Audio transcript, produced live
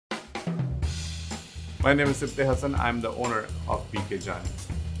My name is Sibte Hassan. I'm the owner of BK Jani.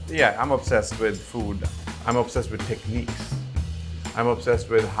 Yeah, I'm obsessed with food. I'm obsessed with techniques. I'm obsessed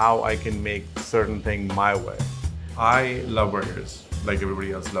with how I can make certain thing my way. I love burgers, like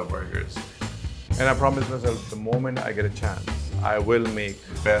everybody else loves burgers. And I promise myself, the moment I get a chance, I will make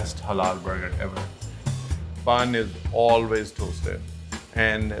best halal burger ever. Bun is always toasted.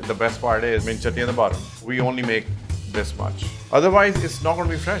 And the best part is, mint chutney on the bottom. We only make this much. Otherwise, it's not going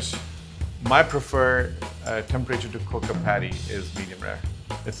to be fresh. My preferred temperature to cook a patty is medium rare.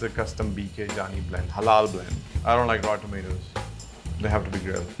 It's a custom BK Jani blend, halal blend. I don't like raw tomatoes. They have to be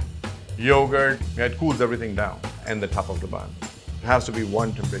grilled. Yogurt, it cools everything down, and the top of the bun. It has to be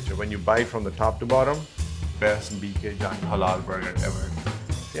one temperature. When you bite from the top to bottom, best BK Jani halal burger ever.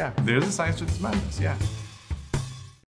 Yeah, there's a science to this madness, yeah.